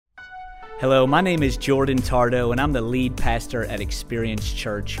Hello, my name is Jordan Tardo, and I'm the lead pastor at Experience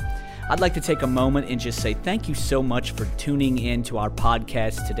Church. I'd like to take a moment and just say thank you so much for tuning in to our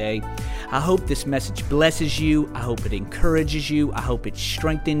podcast today. I hope this message blesses you. I hope it encourages you. I hope it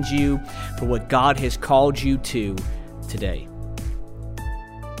strengthens you for what God has called you to today.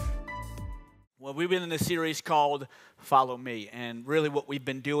 Well, we've been in a series called Follow Me, and really what we've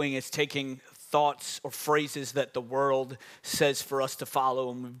been doing is taking thoughts or phrases that the world says for us to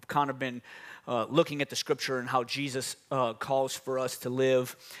follow, and we've kind of been looking at the scripture and how Jesus calls for us to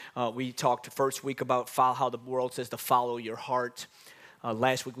live. We talked first week about how the world says to follow your heart.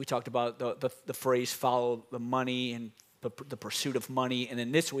 Last week we talked about the phrase follow the money and the pursuit of money. And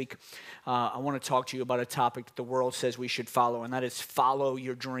then this week I want to talk to you about a topic that the world says we should follow, and that is follow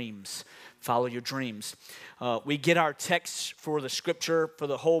your dreams. Follow your dreams. We get our text for the scripture for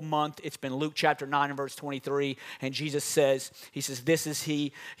the whole month. It's been Luke chapter 9 and verse 23. And Jesus says, this is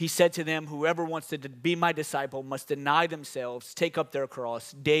he. He said to them, whoever wants to be my disciple must deny themselves, take up their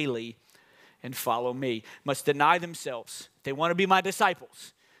cross daily, and follow me. Must deny themselves. If they want to be my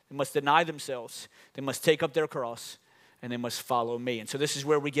disciples, they must deny themselves. They must take up their cross, and they must follow me. And so this is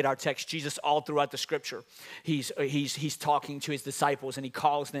where we get our text. Jesus, all throughout the scripture, he's talking to his disciples, and he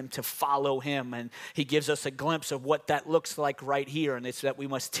calls them to follow him. And he gives us a glimpse of what that looks like right here. And it's that we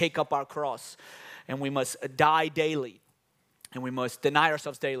must take up our cross, and we must die daily, and we must deny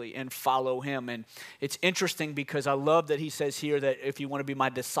ourselves daily and follow him. And it's interesting because I love that he says here that if you want to be my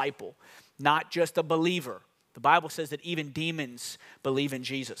disciple, not just a believer. The Bible says that even demons believe in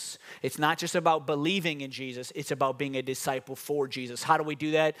Jesus. It's not just about believing in Jesus. It's about being a disciple for Jesus. How do we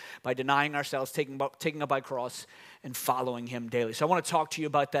do that? By denying ourselves, taking up our cross, and following him daily. So I want to talk to you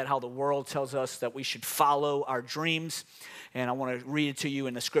about that, how the world tells us that we should follow our dreams. And I want to read it to you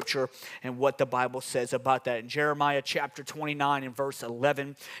in the scripture and what the Bible says about that. In Jeremiah chapter 29 and verse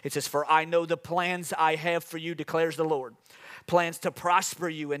 11, it says, "For I know the plans I have for you, declares the Lord. Plans to prosper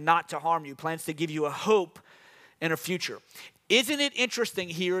you and not to harm you. Plans to give you a hope and a future." Isn't it interesting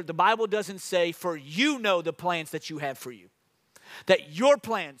here? The Bible doesn't say, for you know the plans that you have for you. That your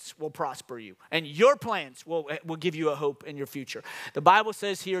plans will prosper you, and your plans will give you a hope in your future. The Bible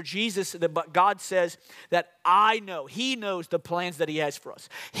says here, God says that I know. He knows the plans that he has for us.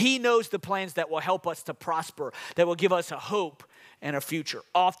 He knows the plans that will help us to prosper, that will give us a hope and a future.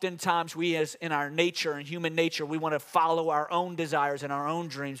 Oftentimes we, as in our nature and human nature, we want to follow our own desires and our own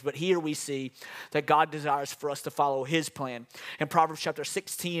dreams, but here we see that God desires for us to follow his plan. In Proverbs chapter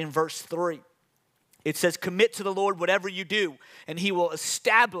 16 and verse 3, it says, commit to the Lord whatever you do, and he will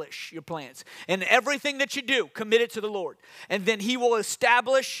establish your plans. And everything that you do, commit it to the Lord, and then he will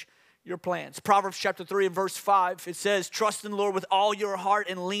establish your plans. Proverbs chapter 3 and verse 5, it says, trust in the Lord with all your heart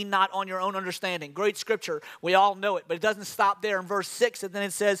and lean not on your own understanding. Great scripture. We all know it, but it doesn't stop there. In verse 6, and then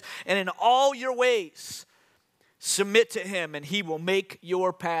it says, and in all your ways submit to him, and he will make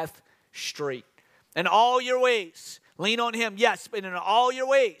your path straight. In all your ways, lean on him, yes, but in all your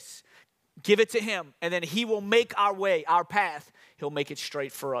ways, give it to him, and then he will make our way, our path. He'll make it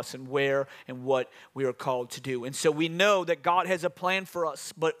straight for us and where and what we are called to do. And so we know that God has a plan for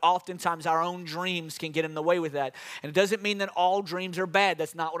us, but oftentimes our own dreams can get in the way with that. And it doesn't mean that all dreams are bad.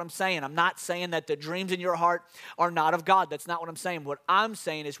 That's not what I'm saying. I'm not saying that the dreams in your heart are not of God. That's not what I'm saying. What I'm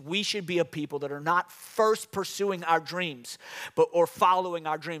saying is we should be a people that are not first pursuing our dreams, or following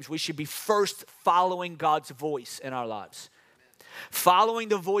our dreams. We should be first following God's voice in our lives. Following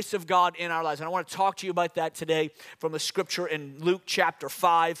the voice of God in our lives. And I want to talk to you about that today from the scripture in Luke chapter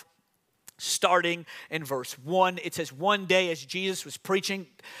 5, starting in verse 1. It says, one day as Jesus was preaching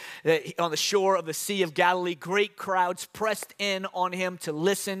on the shore of the Sea of Galilee, great crowds pressed in on him to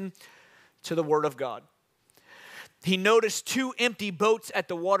listen to the word of God. He noticed 2 empty boats at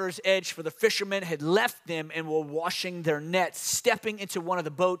the water's edge, for the fishermen had left them and were washing their nets. Stepping into one of the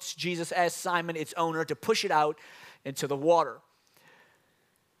boats, Jesus asked Simon, its owner, to push it out into the water.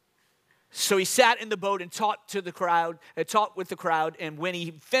 So he sat in the boat and taught with the crowd. And when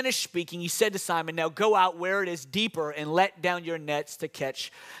he finished speaking, he said to Simon, now go out where it is deeper and let down your nets to catch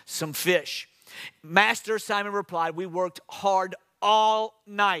some fish. Master, Simon replied, we worked hard all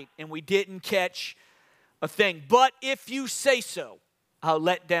night and we didn't catch a thing. But if you say so, I'll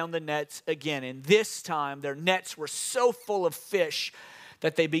let down the nets again. And this time their nets were so full of fish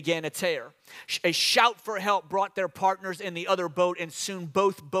that they began to tear. A shout for help brought their partners in the other boat, and soon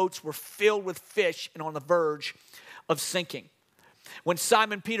both boats were filled with fish and on the verge of sinking. When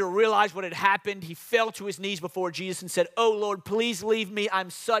Simon Peter realized what had happened, he fell to his knees before Jesus and said, "Oh Lord, please leave me.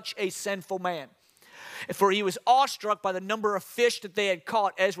 I'm such a sinful man." For he was awestruck by the number of fish that they had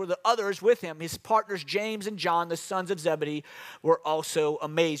caught, as were the others with him. His partners James and John, the sons of Zebedee, were also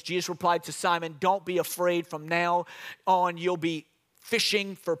amazed. Jesus replied to Simon, don't be afraid. From now on, you'll be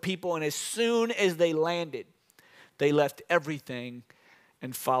fishing for people. And as soon as they landed, they left everything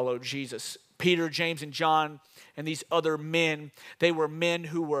and followed Jesus. Peter, James, and John, and these other men, they were men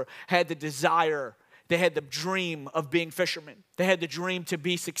who had the desire, they had the dream of being fishermen. They had the dream to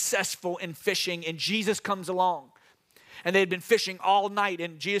be successful in fishing, and Jesus comes along. And they had been fishing all night,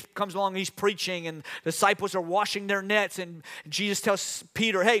 and Jesus comes along and he's preaching, and the disciples are washing their nets, and Jesus tells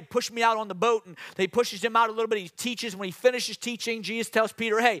Peter, hey, push me out on the boat, and he pushes him out a little bit. He teaches. When he finishes teaching, Jesus tells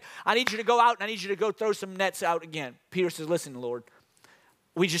Peter, hey, I need you to go out, and I need you to go throw some nets out again. Peter says, listen, Lord,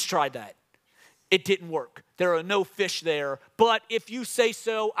 we just tried that. It didn't work. There are no fish there, but if you say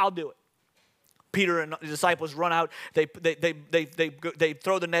so, I'll do it. Peter and the disciples run out. They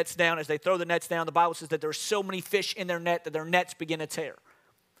throw the nets down. As they throw the nets down, the Bible says that there are so many fish in their net that their nets begin to tear.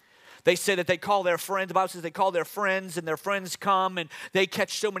 They say that they call their friends. The Bible says they call their friends, and their friends come, and they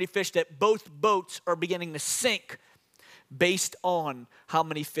catch so many fish that both boats are beginning to sink based on how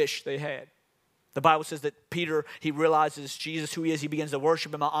many fish they had. The Bible says that Peter, he realizes Jesus, who he is. He begins to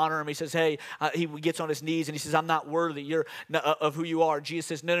worship him, honor him. He says, hey, he gets on his knees and he says, I'm not worthy of who you are. Jesus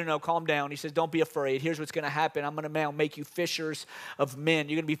says, no, calm down. He says, don't be afraid. Here's what's going to happen. I'm going to now make you fishers of men.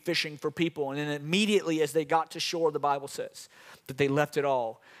 You're going to be fishing for people. And then immediately as they got to shore, the Bible says that they left it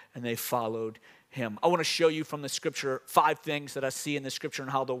all and they followed him. I want to show you from the scripture 5 things that I see in the scripture and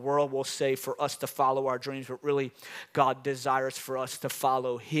how the world will say for us to follow our dreams, but really God desires for us to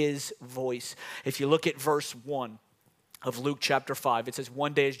follow his voice. If you look at verse 1 of Luke chapter 5, it says,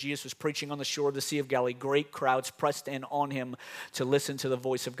 one day as Jesus was preaching on the shore of the Sea of Galilee, great crowds pressed in on him to listen to the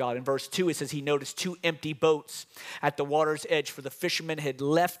voice of God. In verse 2, it says he noticed 2 empty boats at the water's edge, for the fishermen had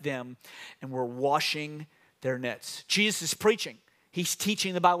left them and were washing their nets. Jesus is preaching. He's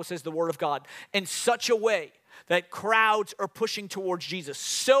teaching, the Bible says, the word of God in such a way that crowds are pushing towards Jesus.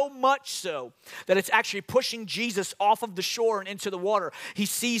 So much so that it's actually pushing Jesus off of the shore and into the water. He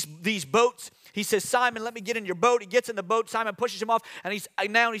sees these boats. He says, Simon, let me get in your boat. He gets in the boat. Simon pushes him off. And he's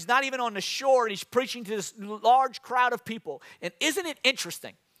not even on the shore. And he's preaching to this large crowd of people. And isn't it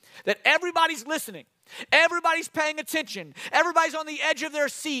interesting that everybody's listening? Everybody's paying attention. Everybody's on the edge of their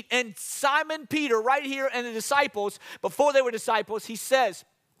seat. And Simon Peter right here and the disciples, before they were disciples, he says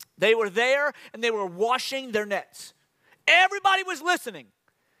they were there and they were washing their nets. Everybody was listening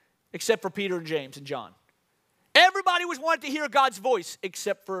except for Peter and James and John. Everybody was wanting to hear God's voice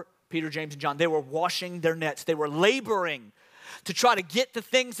except for Peter, James, and John. They were washing their nets. They were laboring to try to get the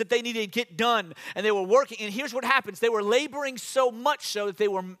things that they needed to get done. And they were working. And here's what happens. They were laboring so much so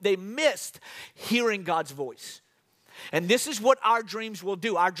that they missed hearing God's voice. And this is what our dreams will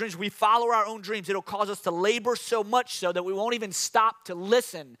do. Our dreams, we follow our own dreams. It'll cause us to labor so much so that we won't even stop to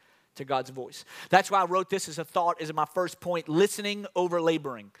listen to God's voice. That's why I wrote this as a thought, as my first point, listening over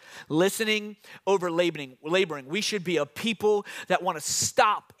laboring. Listening over laboring. We should be a people that want to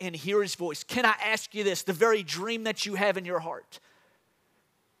stop and hear his voice. Can I ask you this? The very dream that you have in your heart,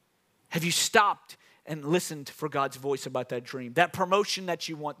 have you stopped and listened for God's voice about that dream? That promotion that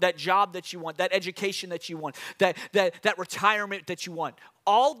you want, that job that you want, that education that you want, that retirement that you want.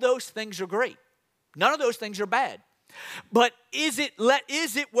 All those things are great. None of those things are bad. But is it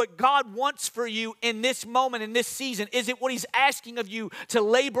what God wants for you in this moment, in this season? Is it what he's asking of you to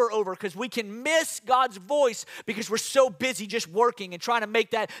labor over? Because we can miss God's voice because we're so busy just working and trying to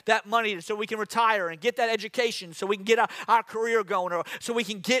make that money so we can retire and get that education so we can get our career going, or so we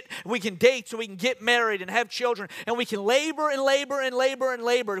can date, so we can get married and have children. And we can labor and labor and labor and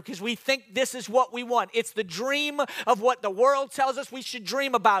labor because we think this is what we want. It's the dream of what the world tells us we should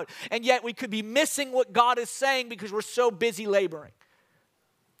dream about. And yet we could be missing what God is saying because we're so busy laboring.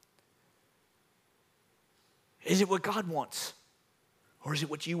 Is it what God wants? Or is it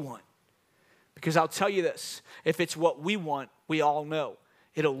what you want? Because I'll tell you this, if it's what we want, we all know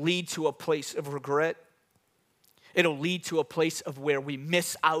it'll lead to a place of regret. It'll lead to a place of where we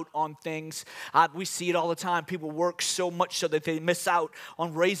miss out on things. We see it all the time. People work so much so that they miss out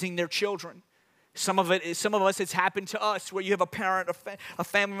on raising their children. Some of us, it's happened to us where you have a parent, a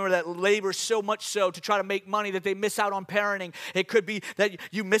family member that labors so much so to try to make money that they miss out on parenting. It could be that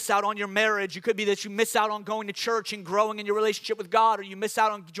you miss out on your marriage. It could be that you miss out on going to church and growing in your relationship with God, or you miss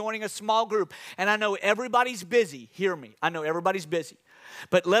out on joining a small group. And I know everybody's busy. Hear me. I know everybody's busy.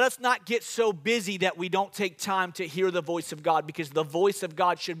 But let us not get so busy that we don't take time to hear the voice of God, because the voice of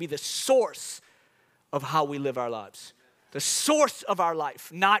God should be the source of how we live our lives. The source of our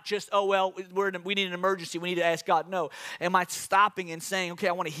life, not just, oh, well, we need an emergency, we need to ask God. No. Am I stopping and saying, okay,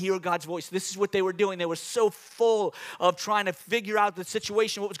 I want to hear God's voice? This is what they were doing. They were so full of trying to figure out the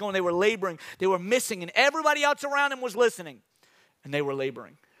situation, what was going on. They were laboring. They were missing, and everybody else around them was listening, and they were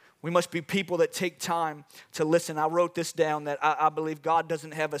laboring. We must be people that take time to listen. I wrote this down that I believe God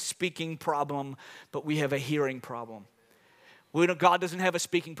doesn't have a speaking problem, but we have a hearing problem. God doesn't have a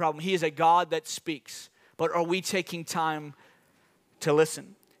speaking problem. He is a God that speaks. But are we taking time to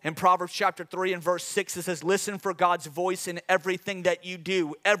listen? In Proverbs chapter 3 and verse 6, it says, listen for God's voice in everything that you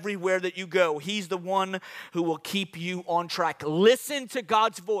do, everywhere that you go. He's the one who will keep you on track. Listen to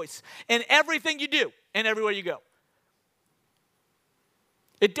God's voice in everything you do and everywhere you go.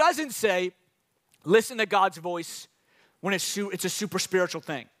 It doesn't say, listen to God's voice when it's a super spiritual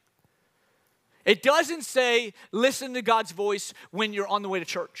thing. It doesn't say, listen to God's voice when you're on the way to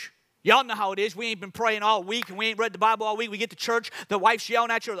church. Y'all know how it is. We ain't been praying all week and we ain't read the Bible all week. We get to church, the wife's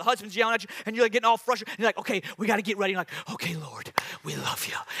yelling at you or the husband's yelling at you, and you're like getting all frustrated. You're like, okay, we got to get ready. You're like, okay, Lord, we love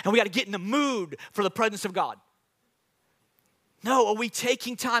you. And we got to get in the mood for the presence of God. No, are we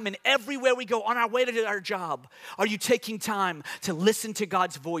taking time, and everywhere we go on our way to our job, are you taking time to listen to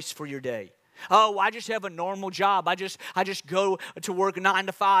God's voice for your day? Oh, I just have a normal job. I just go to work 9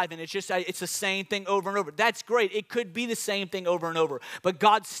 to 5, and it's the same thing over and over. That's great. It could be the same thing over and over, but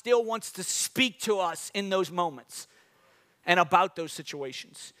God still wants to speak to us in those moments and about those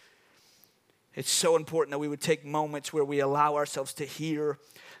situations. It's so important that we would take moments where we allow ourselves to hear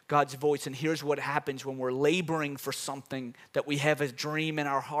God's voice. And here's what happens when we're laboring for something that we have a dream in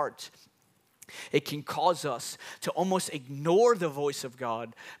our heart. It can cause us to almost ignore the voice of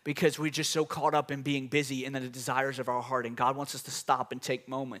God because we're just so caught up in being busy in the desires of our heart. And God wants us to stop and take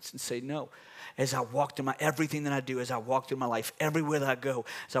moments and say, no, as I walk through everything that I do, as I walk through my life, everywhere that I go,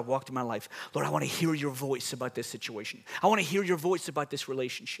 as I walk through my life, Lord, I want to hear your voice about this situation. I want to hear your voice about this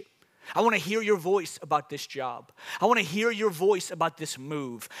relationship. I want to hear your voice about this job. I want to hear your voice about this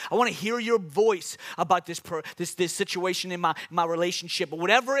move. I want to hear your voice about this situation in my relationship, or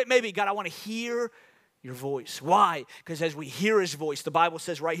whatever it may be. God, I want to hear your voice. Why? Because as we hear his voice, the Bible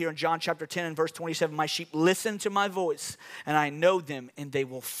says right here in John chapter 10 and verse 27, my sheep listen to my voice, and I know them, and they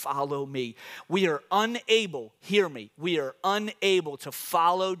will follow me. We are unable, hear me, we are unable to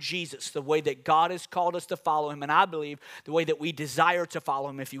follow Jesus the way that God has called us to follow him, and I believe the way that we desire to follow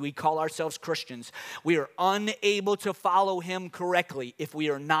him if we call ourselves Christians. We are unable to follow him correctly if we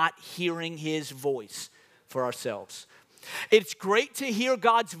are not hearing his voice for ourselves. It's great to hear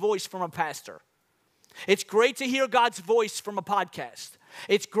God's voice from a pastor. It's great to hear God's voice from a podcast.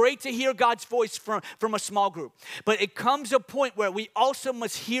 It's great to hear God's voice from a small group. But it comes a point where we also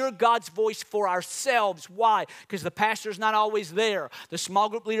must hear God's voice for ourselves. Why? Because the pastor's not always there. The small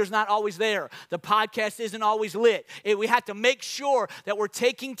group leader's not always there. The podcast isn't always lit. We have to make sure that we're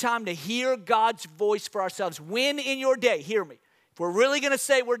taking time to hear God's voice for ourselves. When in your day, hear me, if we're really going to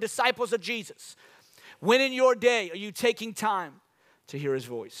say we're disciples of Jesus, when in your day are you taking time to hear his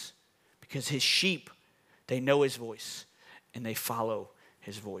voice? Because his sheep, they know his voice, and they follow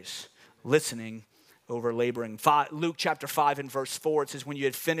his voice. Listening over laboring. Luke chapter 5 and verse 4, it says, when you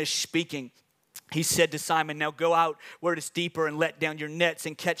had finished speaking, he said to Simon, now go out where it is deeper and let down your nets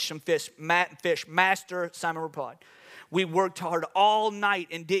and catch some fish. Master, Simon replied, we worked hard all night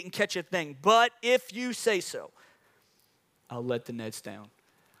and didn't catch a thing, but if you say so, I'll let the nets down.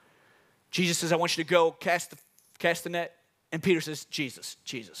 Jesus says, I want you to go cast the net. And Peter says,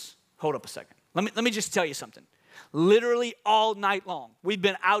 Jesus, hold up a second. Let me just tell you something. Literally all night long, we've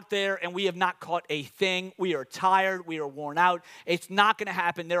been out there and we have not caught a thing. We are tired. We are worn out. It's not going to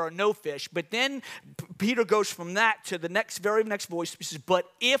happen. There are no fish. But then Peter goes from that to the very next voice. He says, but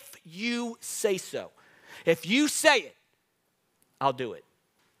if you say so, if you say it, I'll do it.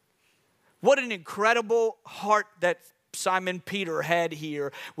 What an incredible heart that Simon Peter had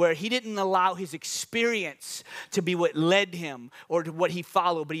here, where he didn't allow his experience to be what led him or to what he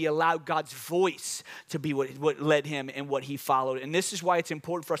followed, but he allowed God's voice to be what led him and what he followed. And this is why it's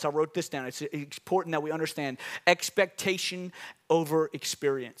important for us. I wrote this down. It's important that we understand expectation over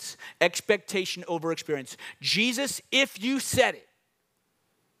experience. Expectation over experience. Jesus, if you said it,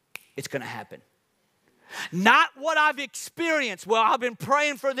 it's going to happen. Not what I've experienced. Well, I've been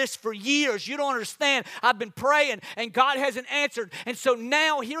praying for this for years. You don't understand. I've been praying and God hasn't answered. And so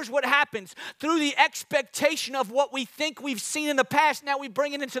now here's what happens. Through the expectation of what we think we've seen in the past, now we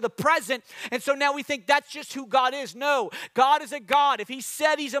bring it into the present. And so now we think that's just who God is. No, God is a God. If he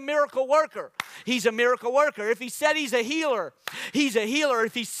said he's a miracle worker, he's a miracle worker. If he said he's a healer, he's a healer.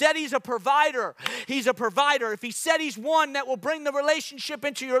 If he said he's a provider, he's a provider. If he said he's one that will bring the relationship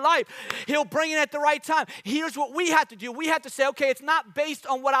into your life, he'll bring it at the right time. Here's what we have to do. We have to say, okay, it's not based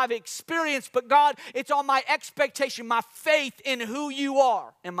on what I've experienced, but God, it's on my expectation, my faith in who you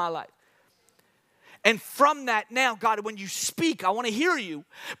are in my life. And from that now, God, when you speak, I want to hear you.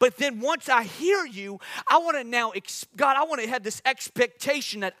 But then once I hear you, I want to now, God, I want to have this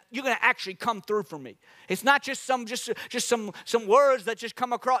expectation that you're going to actually come through for me. It's not just some words that just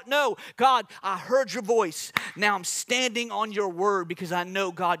come across. No, God, I heard your voice. Now I'm standing on your word because I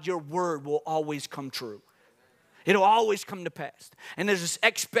know, God, your word will always come true. It'll always come to pass. And there's this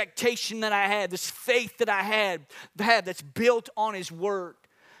expectation that I had, this faith that I had that's built on his word.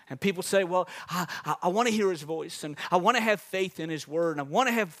 And people say, well, I want to hear his voice, and I want to have faith in his word, and I want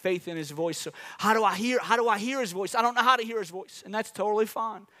to have faith in his voice. So how do I hear his voice? I don't know how to hear his voice, and that's totally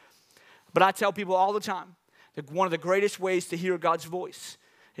fine. But I tell people all the time that one of the greatest ways to hear God's voice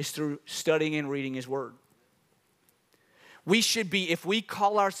is through studying and reading his word. We should be, if we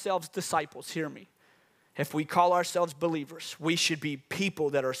call ourselves disciples, hear me, if we call ourselves believers, we should be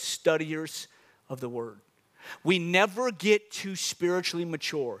people that are studiers of the word. We never get too spiritually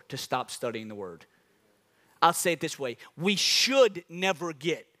mature to stop studying the word. I'll say it this way. We should never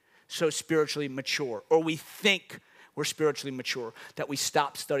get so spiritually mature, or we think we're spiritually mature, that we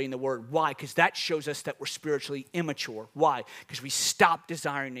stop studying the word. Why? Because that shows us that we're spiritually immature. Why? Because we stop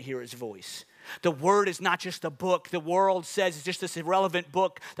desiring to hear his voice. The word is not just a book. The world says it's just this irrelevant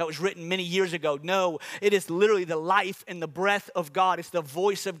book that was written many years ago. No, it is literally the life and the breath of God. It's the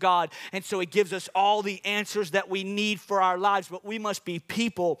voice of God. And so it gives us all the answers that we need for our lives. But we must be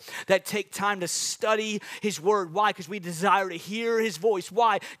people that take time to study his word. Why? Because we desire to hear his voice.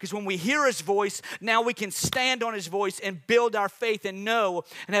 Why? Because when we hear his voice, now we can stand on his voice and build our faith and know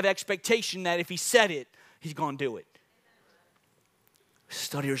and have expectation that if he said it, he's going to do it.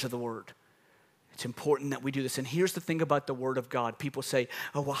 Studiers of the word. It's important that we do this. And here's the thing about the word of God. People say,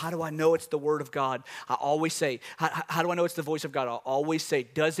 oh, well, how do I know it's the word of God? I always say, how do I know it's the voice of God? I'll always say,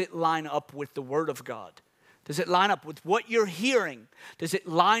 does it line up with the word of God? Does it line up with what you're hearing? Does it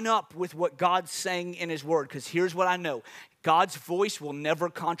line up with what God's saying in his word? Because here's what I know. God's voice will never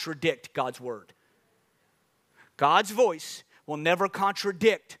contradict God's word. God's voice will never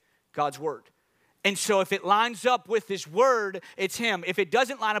contradict God's word. And so if it lines up with his word, it's him. If it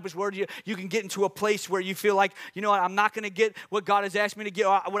doesn't line up with his word, you can get into a place where you feel like, you know what, I'm not going to get what God has asked me to get,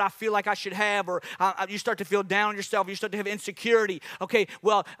 or what I feel like I should have, or you start to feel down on yourself, you start to have insecurity. Okay,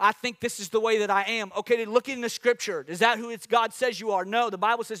 well, I think this is the way that I am. Okay, then look in the scripture. Is that who God says you are? No, the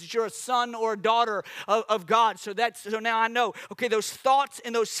Bible says that you're a son or a daughter of God. So now I know, okay, those thoughts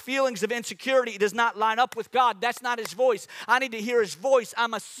and those feelings of insecurity does not line up with God. That's not his voice. I need to hear his voice.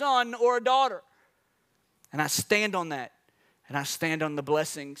 I'm a son or a daughter. And I stand on that. And I stand on the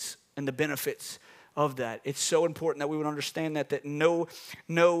blessings and the benefits of that. It's so important that we would understand that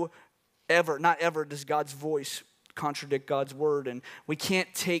not ever does God's voice contradict God's word. And we can't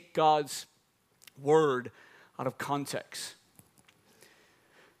take God's word out of context.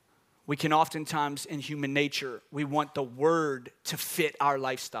 We can oftentimes, in human nature, we want the word to fit our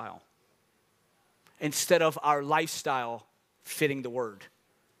lifestyle instead of our lifestyle fitting the word.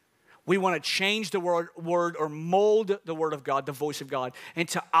 We want to change the word or mold the word of God, the voice of God,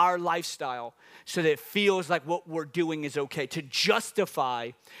 into our lifestyle so that it feels like what we're doing is okay, to justify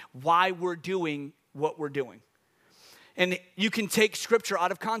why we're doing what we're doing. And you can take scripture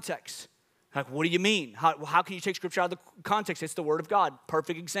out of context. Like, what do you mean? How can you take scripture out of the context? It's the word of God.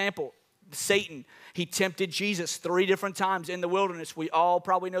 Perfect example. Satan, he tempted Jesus 3 different times in the wilderness. We all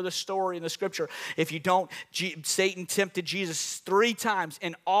probably know the story in the scripture. If you don't, Satan tempted Jesus 3 times,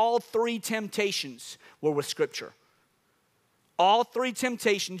 and all 3 temptations were with scripture. All 3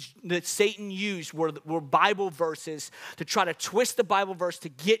 temptations that Satan used were Bible verses to try to twist the Bible verse to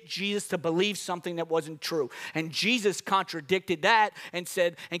get Jesus to believe something that wasn't true. And Jesus contradicted that and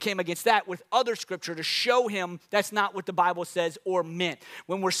came against that with other scripture to show him that's not what the Bible says or meant.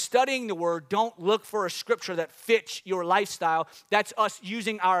 When we're studying the word, don't look for a scripture that fits your lifestyle. That's us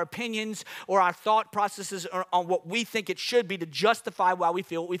using our opinions or our thought processes on what we think it should be to justify why we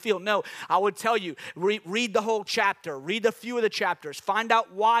feel what we feel. No, I would tell you, read the whole chapter, read a few of the chapters. Find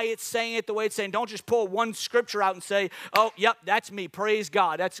out why it's saying it the way it's saying. Don't just pull one scripture out and say, oh, yep, that's me. Praise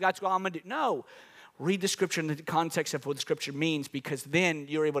God. That's what I'm going to do. No. Read the scripture in the context of what the scripture means, because then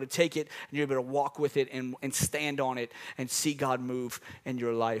you're able to take it and you're able to walk with it and stand on it and see God move in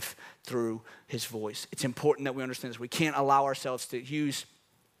your life through his voice. It's important that we understand this. We can't allow ourselves to use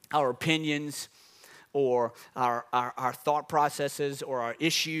our opinions or our thought processes or our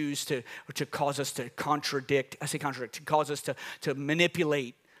issues to cause us to contradict, to cause us to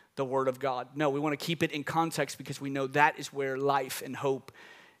manipulate the Word of God. No, we want to keep it in context because we know that is where life and hope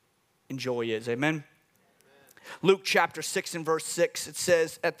and joy is. Amen? Luke chapter 6 and verse 6, it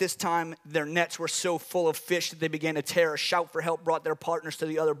says, at this time their nets were so full of fish that they began to tear. A shout for help brought their partners to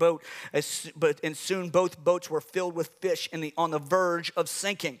the other boat, and soon both boats were filled with fish and on the verge of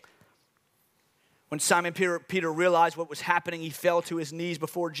sinking. When Simon Peter realized what was happening, he fell to his knees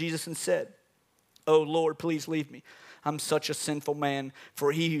before Jesus and said, "Oh Lord, please leave me. I'm such a sinful man."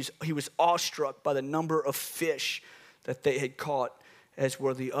 For he was awestruck by the number of fish that they had caught, as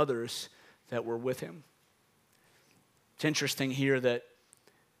were the others that were with him. It's interesting here that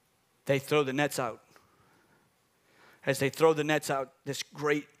they throw the nets out. As they throw the nets out, this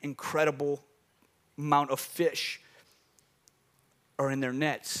great, incredible amount of fish are in their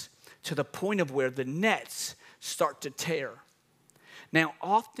nets, to the point of where the nets start to tear. Now,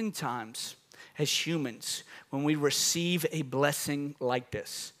 oftentimes, as humans, when we receive a blessing like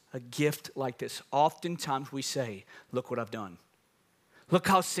this, a gift like this, oftentimes we say, look what I've done. Look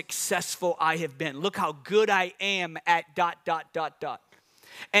how successful I have been. Look how good I am at ...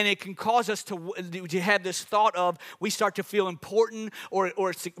 And it can cause us to have this thought of we start to feel important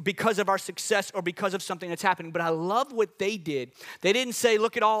or because of our success or because of something that's happening. But I love what they did. They didn't say,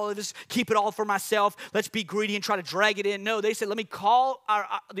 look at all of this, keep it all for myself. Let's be greedy and try to drag it in. No, they said, let me call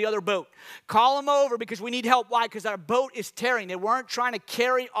the other boat. Call them over because we need help. Why? Because our boat is tearing. They weren't trying to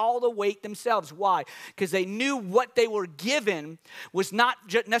carry all the weight themselves. Why? Because they knew what they were given was not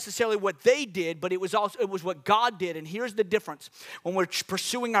just necessarily what they did, but it was what God did. And here's the difference. When we're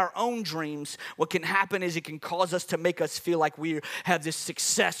pursuing our own dreams, what can happen is it can cause us to make us feel like we have this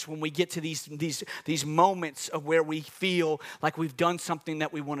success when we get to these moments of where we feel like we've done something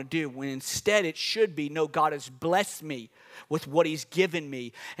that we want to do, when instead it should be, no, God has blessed me with what he's given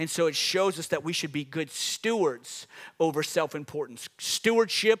me. And so it shows us that we should be good stewards over self-importance.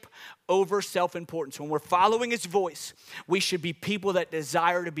 Stewardship over self-importance. When we're following his voice, we should be people that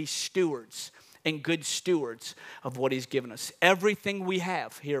desire to be stewards and good stewards of what he's given us. Everything we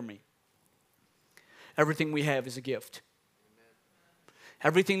have, hear me, everything we have is a gift.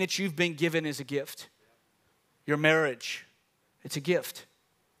 Everything that you've been given is a gift. Your marriage, it's a gift.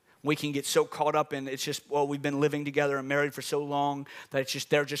 We can get so caught up in it's just, well, we've been living together and married for so long that it's just,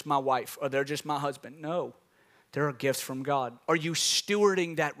 they're just my wife or they're just my husband. No, they're a gift from God. Are you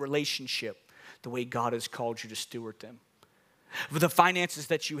stewarding that relationship the way God has called you to steward them? The finances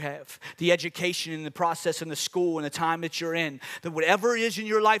that you have, the education and the process and the school and the time that you're in, that whatever it is in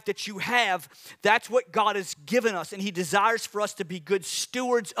your life that you have, that's what God has given us. And he desires for us to be good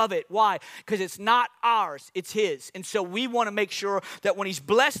stewards of it. Why? Because it's not ours, it's his. And so we want to make sure that when he's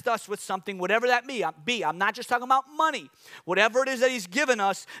blessed us with something, whatever that be, I'm not just talking about money, whatever it is that he's given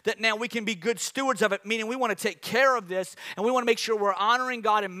us, that now we can be good stewards of it, meaning we want to take care of this and we want to make sure we're honoring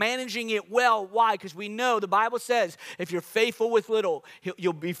God and managing it well. Why? Because we know the Bible says if you're faithful with little,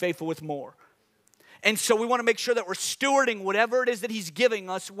 you'll be faithful with more. And so we want to make sure that we're stewarding whatever it is that he's giving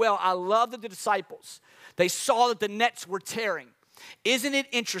us well. I love that the disciples, they saw that the nets were tearing. Isn't it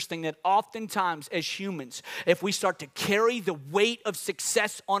interesting that oftentimes as humans, if we start to carry the weight of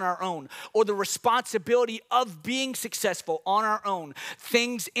success on our own or the responsibility of being successful on our own,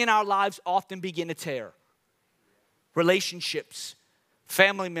 things in our lives often begin to tear. Relationships,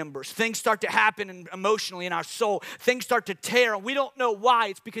 family members, things start to happen emotionally in our soul. Things start to tear, and we don't know why.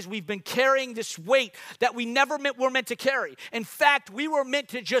 It's because we've been carrying this weight that we never were meant to carry. In fact, we were meant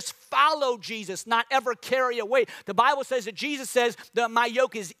to just follow Jesus, not ever carry a weight. The Bible says that Jesus says that my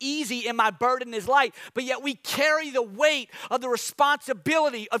yoke is easy and my burden is light, but yet we carry the weight of the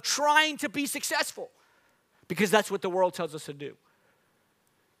responsibility of trying to be successful because that's what the world tells us to do.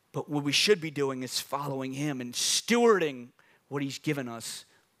 But what we should be doing is following him and stewarding what he's given us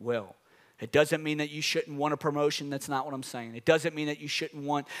well. It doesn't mean that you shouldn't want a promotion. That's not what I'm saying. It doesn't mean that you shouldn't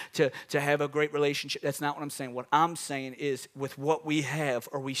want to have a great relationship. That's not what I'm saying. What I'm saying is with what we have,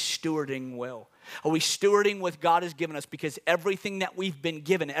 are we stewarding well? Are we stewarding what God has given us? Because everything that we've been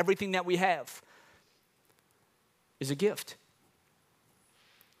given, everything that we have is a gift.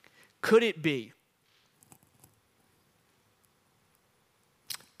 Could it be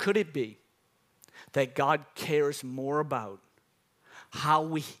that God cares more about how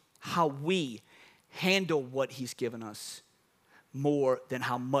we handle what he's given us more than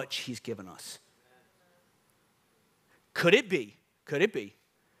how much he's given us? Could it be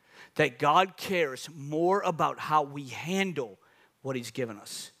that God cares more about how we handle what he's given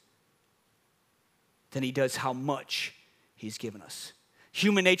us than he does how much he's given us?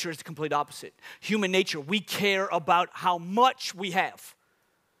 Human nature is the complete opposite. Human nature, we care about how much we have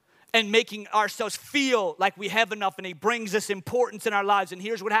and making ourselves feel like we have enough, and it brings us importance in our lives. And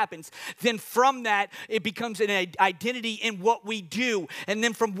here's what happens. Then from that, it becomes an identity in what we do. And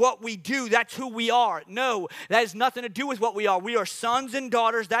then from what we do, that's who we are. No, that has nothing to do with what we are. We are sons and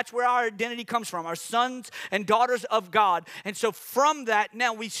daughters. That's where our identity comes from, our sons and daughters of God. And so from that,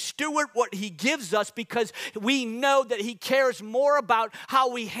 now we steward what he gives us because we know that he cares more about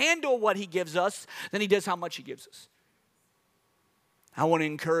how we handle what he gives us than he does how much he gives us. I want to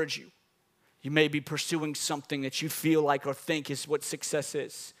encourage you. You may be pursuing something that you feel like or think is what success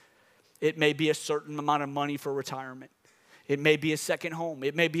is. It may be a certain amount of money for retirement. It may be a second home.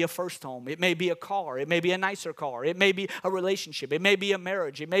 It may be a first home. It may be a car. It may be a nicer car. It may be a relationship. It may be a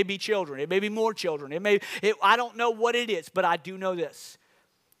marriage. It may be children. It may be more children. I don't know what it is, but I do know this,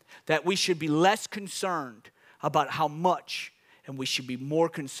 that we should be less concerned about how much, and we should be more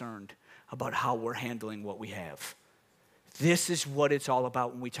concerned about how we're handling what we have. This is what it's all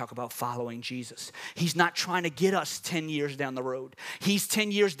about when we talk about following Jesus. He's not trying to get us 10 years down the road. He's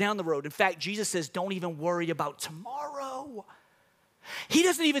 10 years down the road. In fact, Jesus says, don't even worry about tomorrow. He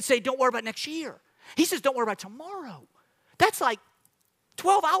doesn't even say, don't worry about next year. He says, don't worry about tomorrow. That's like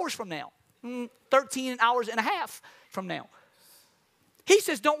 12 hours from now, 13 hours and a half from now. He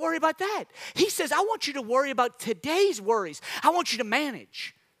says, don't worry about that. He says, I want you to worry about today's worries. I want you to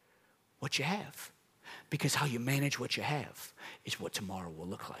manage what you have. Because how you manage what you have is what tomorrow will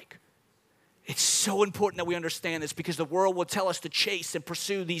look like. It's so important that we understand this because the world will tell us to chase and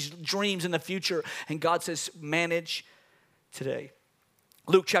pursue these dreams in the future. And God says, manage today.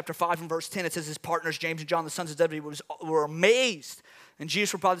 Luke chapter 5 and verse 10, it says his partners, James and John, the sons of Zebedee, were amazed. And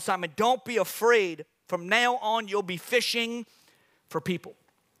Jesus replied to Simon, don't be afraid. From now on, you'll be fishing for people.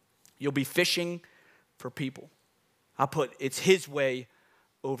 You'll be fishing for people. I put, it's his way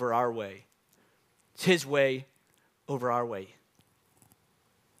over our way. It's his way over our way.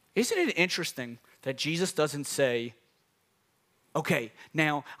 Isn't it interesting that Jesus doesn't say, okay,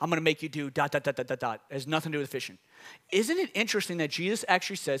 now I'm going to make you do ... It has nothing to do with fishing. Isn't it interesting that Jesus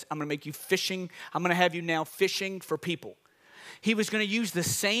actually says, I'm going to make you fishing, I'm going to have you now fishing for people. He was going to use the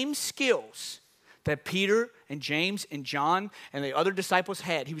same skills that Peter and James and John and the other disciples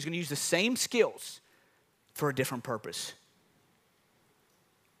had. He was going to use the same skills for a different purpose.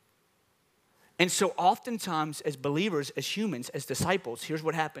 And so oftentimes as believers, as humans, as disciples, here's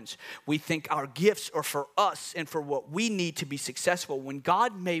what happens. We think our gifts are for us and for what we need to be successful when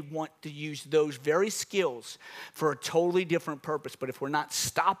God may want to use those very skills for a totally different purpose. But if we're not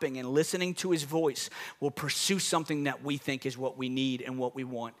stopping and listening to his voice, we'll pursue something that we think is what we need and what we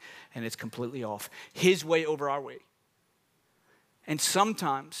want, and it's completely off. His way over our way. And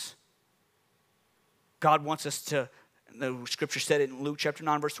sometimes God wants us to, the scripture said it in Luke chapter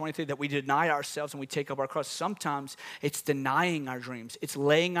 9, verse 23, that we deny ourselves and we take up our cross. Sometimes it's denying our dreams. It's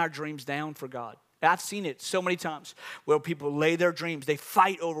laying our dreams down for God. I've seen it so many times where people lay their dreams. They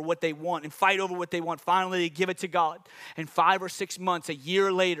fight over what they want and fight over what they want. Finally, they give it to God. And 5 or 6 months, a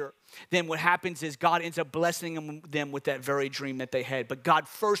year later, then what happens is God ends up blessing them with that very dream that they had. But God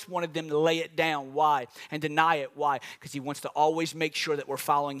first wanted them to lay it down. Why? And deny it. Why? Because he wants to always make sure that we're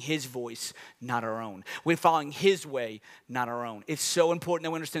following his voice, not our own. We're following his way, not our own. It's so important that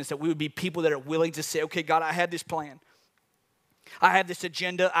we understand this, that we would be people that are willing to say, okay, God, I have this plan. I have this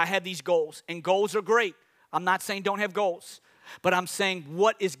agenda. I have these goals. And goals are great. I'm not saying don't have goals. But I'm saying,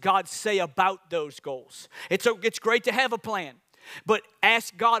 what does God say about those goals? It's great to have a plan. But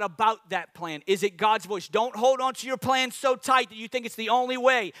ask God about that plan. Is it God's voice? Don't hold on to your plan so tight that you think it's the only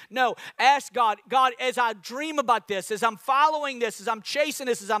way. No, ask God, God, as I dream about this, as I'm following this, as I'm chasing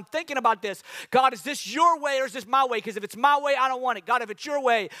this, as I'm thinking about this, God, is this your way or is this my way? Because if it's my way, I don't want it. God, if it's your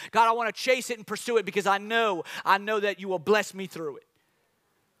way, God, I want to chase it and pursue it because I know that you will bless me through it.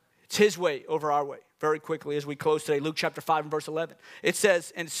 It's his way over our way. Very quickly as we close today, Luke chapter 5 and verse 11. It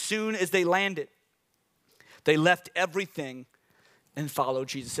says, and as soon as they landed, they left everything and followed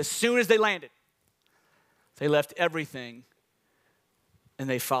Jesus. As soon as they landed, they left everything and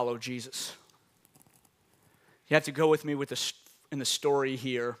they followed Jesus. You have to go with me in the story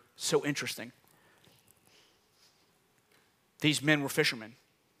here. So interesting. These men were fishermen.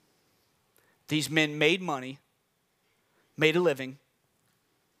 These men made money, made a living,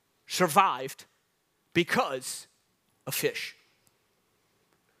 survived because of fish.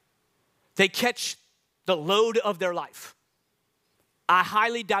 They catch the load of their life. I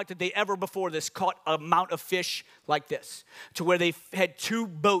highly doubt that they ever before this caught an amount of fish like this, to where they had 2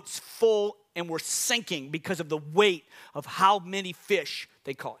 boats full and were sinking because of the weight of how many fish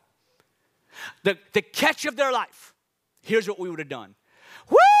they caught. The catch of their life. Here's what we would have done.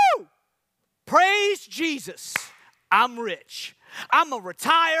 praise Jesus, I'm rich. I'm going to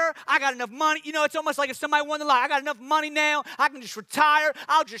retire. I got enough money. You know, it's almost like if somebody won the lottery. I got enough money now. I can just retire.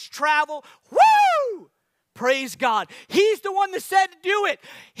 I'll just travel. Woo! Praise God. He's the one that said to do it.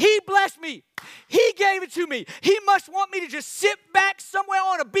 He blessed me. He gave it to me. He must want me to just sit back somewhere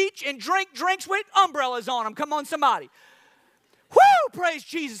on a beach and drink drinks with umbrellas on them. Come on, somebody. Woo! Praise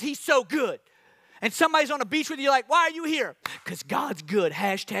Jesus. He's so good. And somebody's on a beach with you, like, why are you here? Because God's good.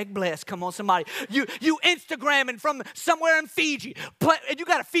 Hashtag blessed. Come on, somebody. You Instagramming from somewhere in Fiji. And you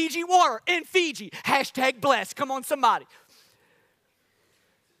got a Fiji water in Fiji. Hashtag blessed. Come on, somebody.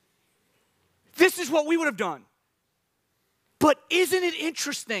 This is what we would have done. But isn't it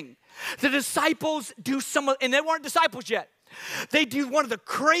interesting? The disciples do and they weren't disciples yet. They do one of the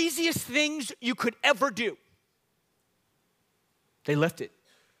craziest things you could ever do. They left it.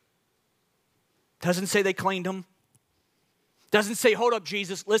 Doesn't say they cleaned them. Doesn't say, hold up,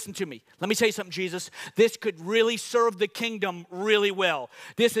 Jesus, listen to me. Let me tell you something, Jesus. This could really serve the kingdom really well.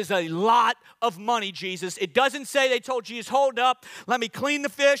 This is a lot of money, Jesus. It doesn't say they told Jesus, hold up, let me clean the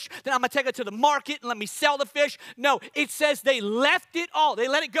fish, then I'm going to take it to the market and let me sell the fish. No, it says they left it all. They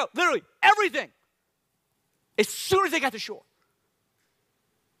let it go. Literally, everything. As soon as they got to shore.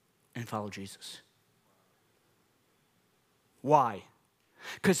 And followed Jesus. Why?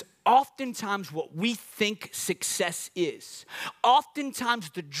 Because oftentimes what we think success is,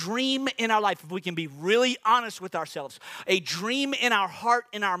 oftentimes the dream in our life, if we can be really honest with ourselves, a dream in our heart,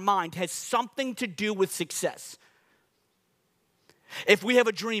 in our mind, has something to do with success. If we have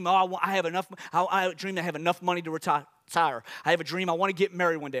a dream, I have a dream to have enough money to retire. I have a dream I want to get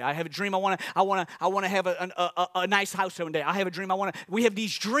married one day. I have a dream I want to have a nice house one day. I have a dream we have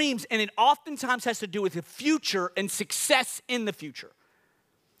these dreams, and it oftentimes has to do with the future and success in the future.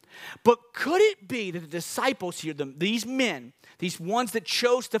 But could it be that the disciples here, these men, these ones that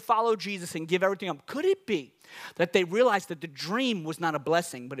chose to follow Jesus and give everything up, could it be that they realized that the dream was not a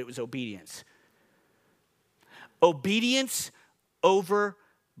blessing, but it was obedience? Obedience over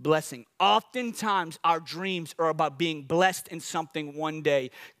blessing. Oftentimes our dreams are about being blessed in something one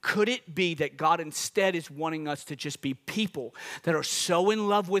day. Could it be that God instead is wanting us to just be people that are so in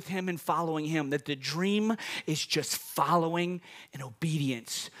love with Him and following Him that the dream is just following in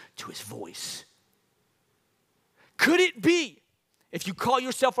obedience to His voice? Could it be, if you call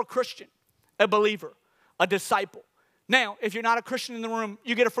yourself a Christian, a believer, a disciple? Now, if you're not a Christian in the room,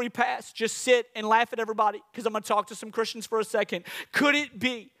 you get a free pass. Just sit and laugh at everybody, because I'm going to talk to some Christians for a second. Could it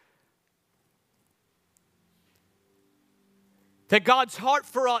be that God's heart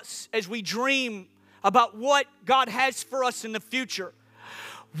for us as we dream about what God has for us in the future,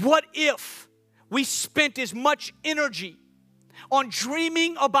 what if we spent as much energy on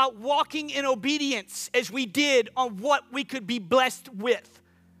dreaming about walking in obedience as we did on what we could be blessed with?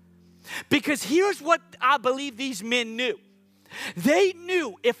 Because here's what I believe these men knew. They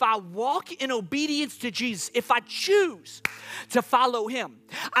knew if I walk in obedience to Jesus, if I choose to follow Him,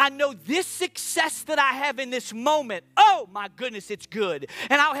 I know this success that I have in this moment, oh my goodness, it's good.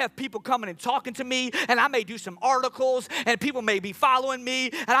 And I'll have people coming and talking to me, and I may do some articles, and people may be following me,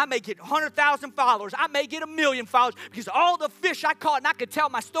 and I may get 100,000 followers. I may get 1 million followers because all the fish I caught, and I could tell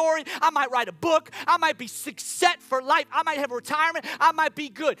my story. I might write a book. I might be set for life. I might have a retirement. I might be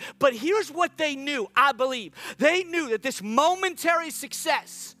good. But here's what they knew, I believe. They knew that this momentary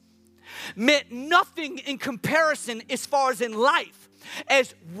success meant nothing in comparison as far as in life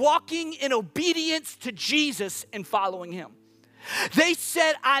as walking in obedience to Jesus and following Him. They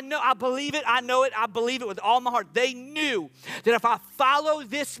said, I know, I believe it, I know it, I believe it with all my heart. They knew that if I follow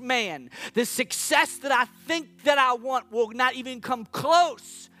this man, the success that I think that I want will not even come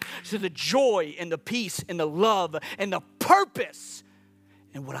close to the joy and the peace and the love and the purpose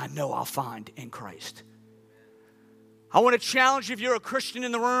and what I know I'll find in Christ. I want to challenge you if you're a Christian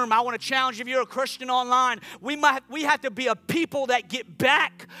in the room. I want to challenge you if you're a Christian online. We have to be a people that get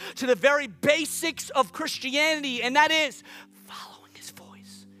back to the very basics of Christianity, and that is following His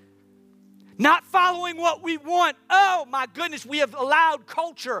voice. Not following what we want. Oh my goodness, we have allowed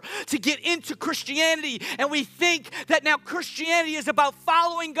culture to get into Christianity, and we think that now Christianity is about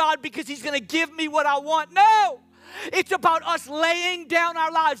following God because He's going to give me what I want. No! It's about us laying down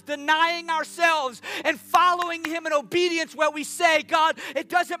our lives, denying ourselves, and following Him in obedience where we say, God, it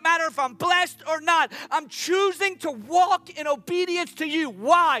doesn't matter if I'm blessed or not. I'm choosing to walk in obedience to You.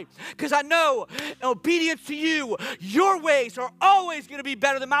 Why? Because I know in obedience to You, Your ways are always going to be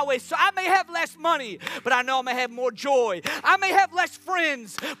better than my ways. So I may have less money, but I know I'm going to have more joy. I may have less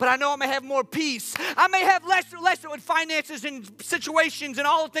friends, but I know I'm going to have more peace. I may have less with finances and situations and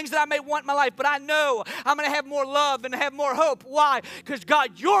all the things that I may want in my life, but I know I'm going to have more love and have more hope. Why? Because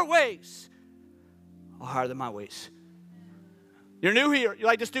God, Your ways are higher than my ways. You're new here. You're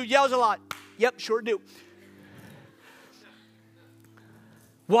like, this dude yells a lot. Yep, sure do.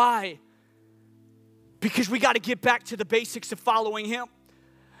 Why? Because we got to get back to the basics of following him.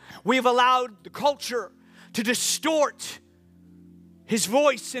 We've allowed the culture to distort his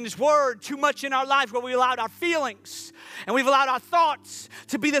voice and his word too much in our lives, where we allowed our feelings and we've allowed our thoughts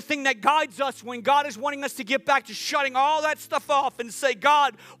to be the thing that guides us, when God is wanting us to get back to shutting all that stuff off and say,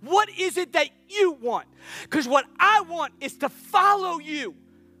 God, what is it that you want? Because what I want is to follow you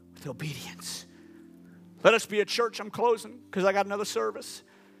with obedience. Let us be a church. I'm closing because I got another service.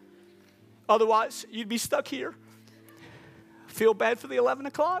 Otherwise, you'd be stuck here. Feel bad for the 11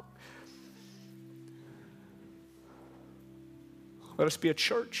 o'clock. Let us be a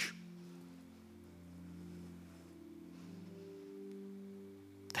church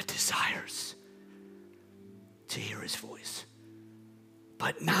that desires to hear his voice,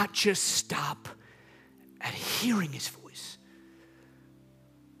 but not just stop at hearing his voice.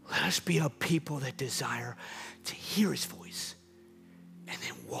 Let us be a people that desire to hear his voice and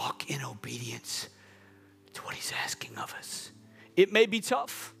then walk in obedience to what he's asking of us. It may be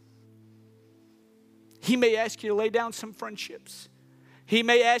tough. He may ask you to lay down some friendships. He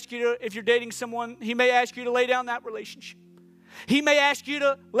may ask you to, if you're dating someone, he may ask you to lay down that relationship. He may ask you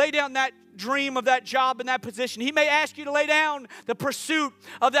to lay down that dream of that job and that position. He may ask you to lay down the pursuit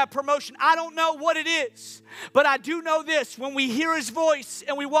of that promotion. I don't know what it is, but I do know this. When we hear his voice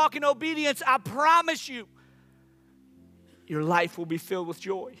and we walk in obedience, I promise you, your life will be filled with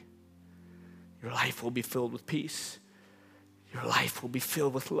joy. Your life will be filled with peace. Your life will be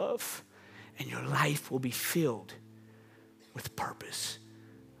filled with love. And your life will be filled with purpose.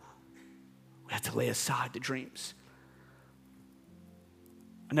 We have to lay aside the dreams.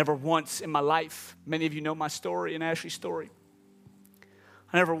 I never once in my life, many of you know my story and Ashley's story,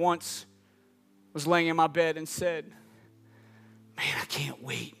 I never once was laying in my bed and said, man, I can't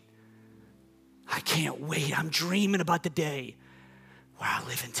wait. I can't wait. I'm dreaming about the day where I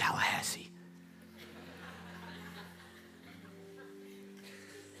live in Tallahassee.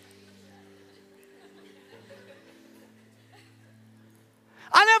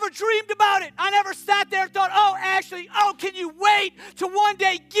 I never dreamed about it. I never sat there and thought, oh, Ashley, oh, can you wait to one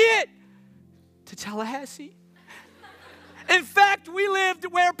day get to Tallahassee? In fact, we lived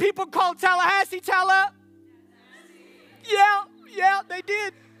where people called Tallahassee, Yeah, they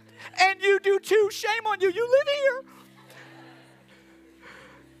did. And you do too. Shame on you. You live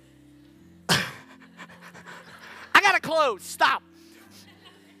here. I got to close. Stop.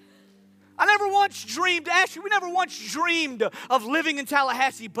 I never once dreamed, actually, we never once dreamed of living in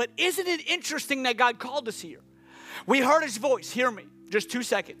Tallahassee, but isn't it interesting that God called us here? We heard his voice. Hear me. Just 2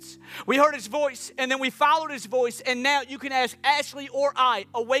 seconds. We heard his voice, and then we followed his voice, and now you can ask Ashley or I,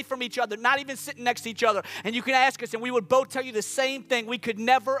 away from each other, not even sitting next to each other, and you can ask us, and we would both tell you the same thing. We could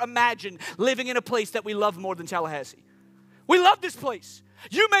never imagine living in a place that we love more than Tallahassee. We love this place.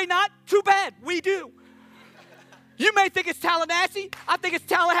 You may not. Too bad. We do. You may think it's Tallahassee. I think it's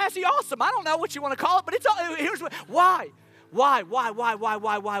Tallahassee awesome. I don't know what you want to call it, but it's all, here's what. Why? Why?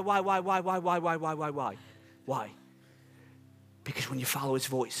 Because when you follow his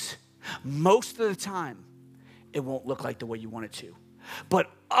voice, most of the time, it won't look like the way you want it to. But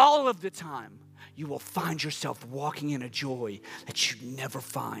all of the time, you will find yourself walking in a joy that you never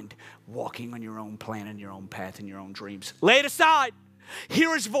find walking on your own plan and your own path and your own dreams. Lay it aside.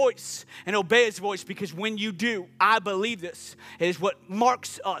 Hear his voice and obey his voice, because when you do, I believe this is what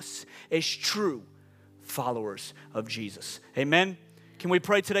marks us as true followers of Jesus. Amen. Can we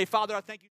pray today? Father, I thank you.